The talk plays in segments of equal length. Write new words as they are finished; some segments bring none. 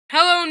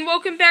everyone,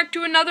 welcome back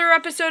to another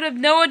episode of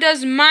Noah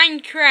Does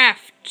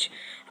Minecraft.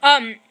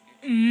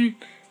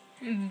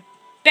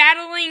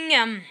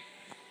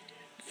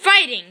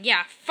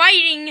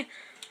 Fighting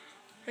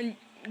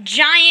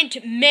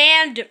giant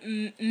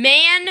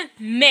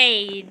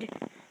man-made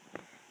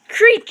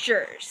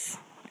creatures.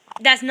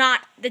 That's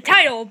not the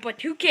title,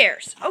 but who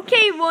cares?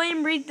 Okay,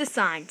 William, read the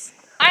signs.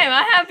 I am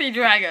a happy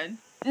dragon.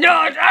 No,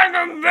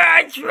 I'm a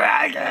bad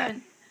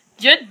dragon.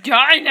 Just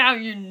die now,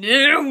 you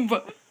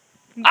noob.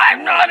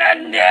 I'm not a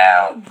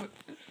noob.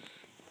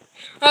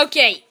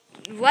 Okay,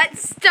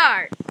 let's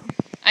start.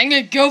 I'm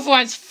gonna go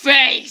for its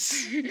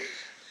face.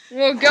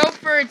 We'll go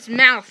for its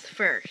mouth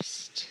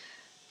first.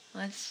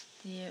 Let's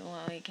see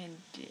what we can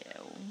do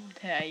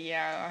to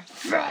your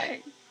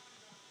friend.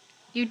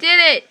 You did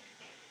it.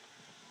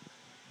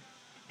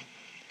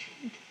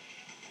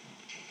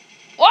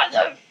 What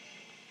the?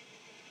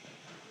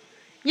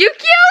 You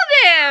killed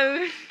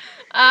him.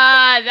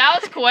 That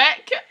was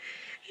quick.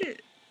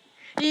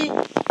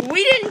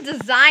 We didn't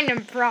design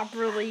him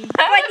properly,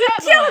 but you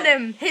killed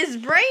him. His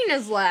brain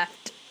is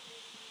left.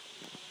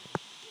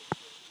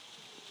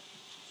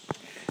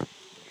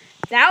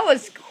 That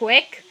was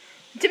quick.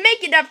 To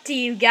make it up to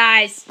you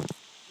guys,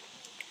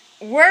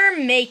 we're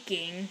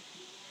making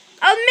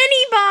a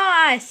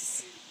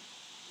mini-boss.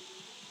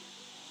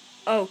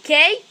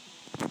 Okay?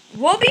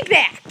 We'll be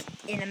back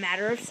in a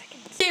matter of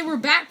seconds. Okay, we're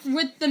back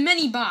with the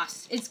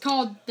mini-boss. It's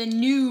called the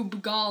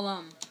Noob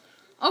Golem.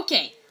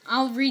 Okay,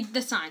 I'll read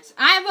the signs.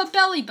 I have a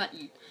belly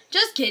button.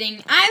 Just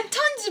kidding. I have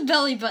tons of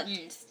belly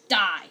buttons.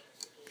 Die.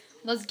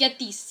 Let's get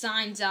these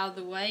signs out of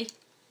the way.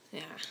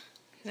 Yeah,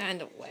 out of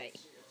the way.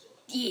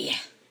 Yeah.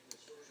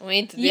 We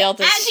need to be able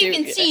to as shoot you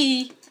can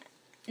see,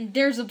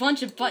 there's a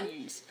bunch of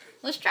buttons.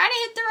 Let's try to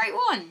hit the right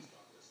one.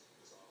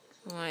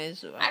 Why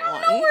is the right one? I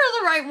don't know where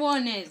the right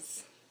one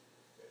is.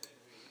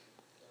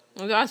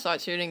 We gotta start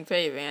shooting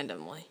pretty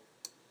randomly.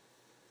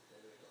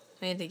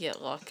 I need to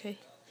get lucky.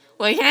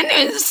 We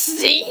can't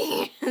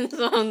see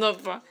on the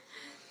front.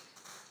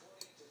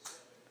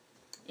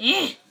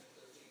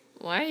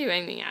 Why are you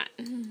aiming at?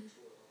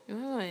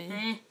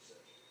 Why?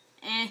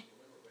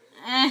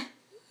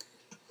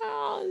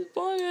 Oh, the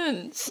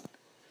buttons.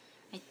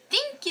 I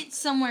think it's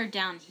somewhere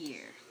down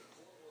here,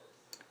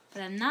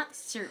 but I'm not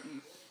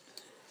certain.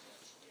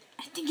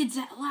 I think it's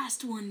that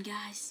last one,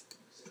 guys.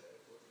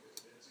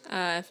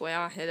 If we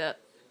all hit it.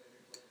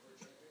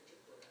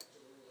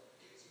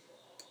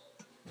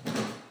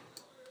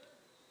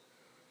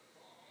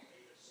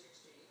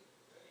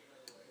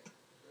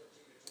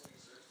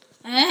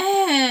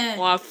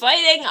 We're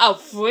fighting a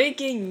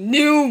freaking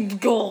noob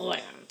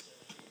golem.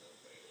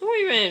 Who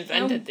even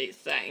invented these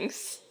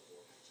things?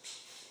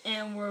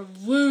 And we're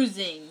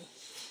losing.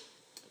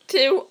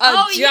 To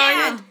a giant...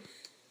 Yeah.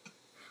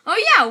 Oh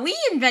yeah, we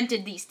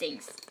invented these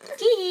things.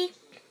 Hee.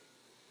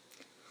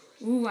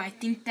 Ooh, I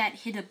think that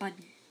hit a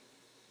button.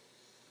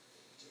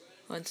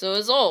 What's the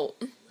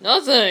result?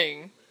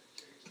 Nothing.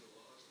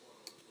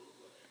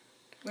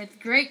 With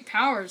great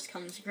powers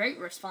comes great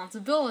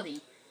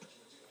responsibility.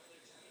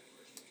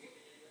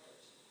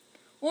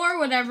 Or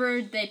whatever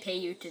they pay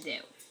you to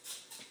do.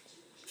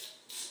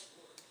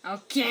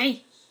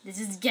 Okay, this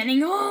is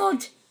getting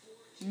old.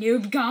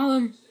 Noob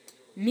Golem,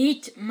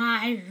 meet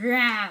my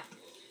wrath.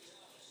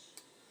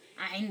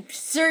 I'm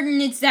certain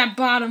it's that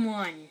bottom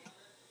one.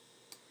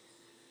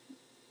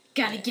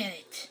 Gotta get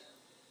it.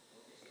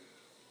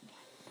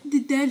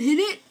 Did that hit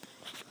it?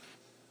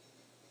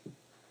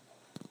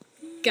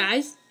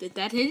 Guys, did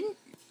that hit it?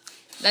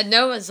 That's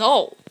no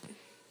result.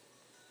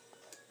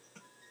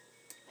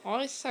 All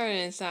it's certain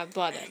is that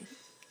button.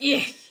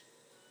 Yeah.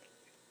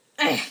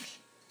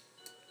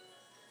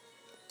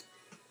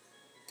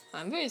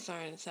 I'm very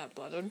sorry it's that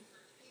button.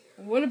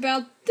 What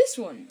about this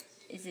one?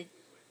 Is it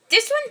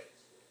this one?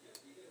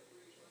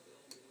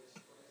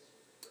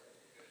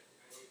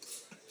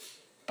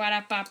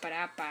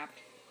 Ba-da-ba-ba-da-ba.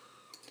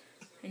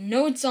 I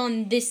know it's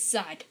on this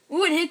side.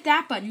 Ooh, it hit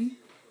that button.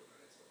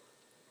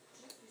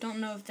 Don't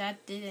know if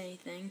that did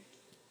anything.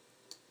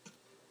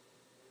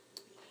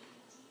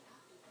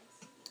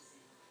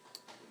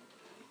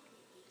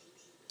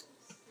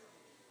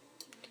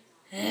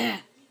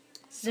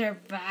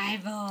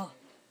 Survival.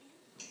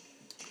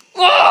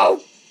 Whoa!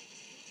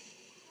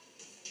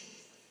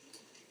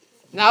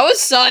 That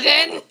was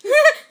sudden.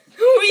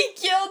 We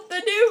killed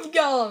the noob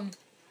golem.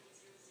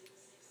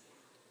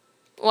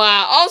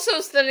 Wow, also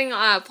sitting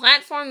on a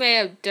platform made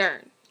of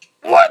dirt.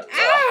 What?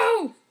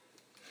 Ow!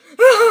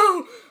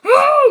 Oh!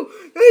 Oh!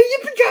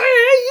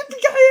 Yippee-ki-yay!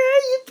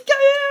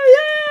 Yippee-ki-yay!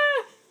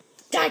 Yeah!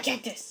 Die,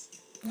 cactus!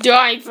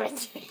 Die,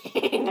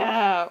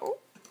 potato.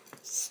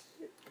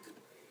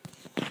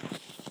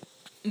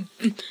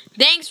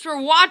 Thanks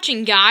for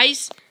watching,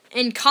 guys,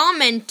 and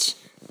comment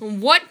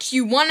what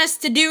you want us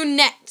to do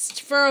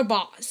next for a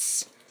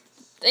boss.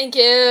 Thank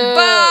you.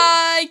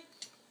 Bye.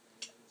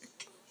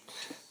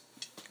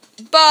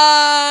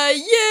 Bye.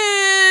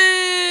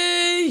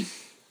 Yay.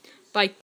 Bye.